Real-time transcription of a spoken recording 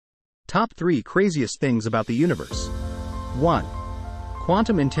Top 3 craziest things about the universe. 1.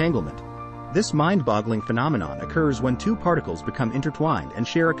 Quantum entanglement. This mind-boggling phenomenon occurs when two particles become intertwined and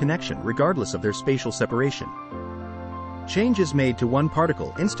share a connection regardless of their spatial separation. Changes made to one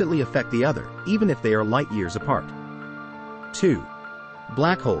particle instantly affect the other, even if they are light years apart. 2.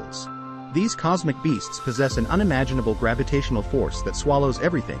 Black holes. These cosmic beasts possess an unimaginable gravitational force that swallows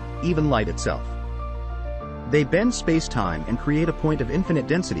everything, even light itself. They bend space-time and create a point of infinite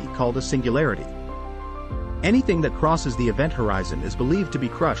density called a singularity. Anything that crosses the event horizon is believed to be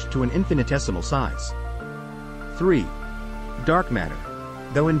crushed to an infinitesimal size. 3. Dark matter.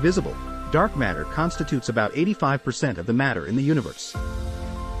 Though invisible, dark matter constitutes about 85% of the matter in the universe.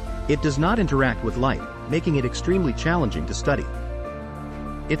 It does not interact with light, making it extremely challenging to study.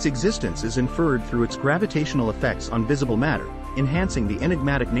 Its existence is inferred through its gravitational effects on visible matter, enhancing the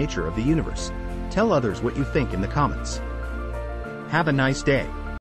enigmatic nature of the universe. Tell others what you think in the comments. Have a nice day.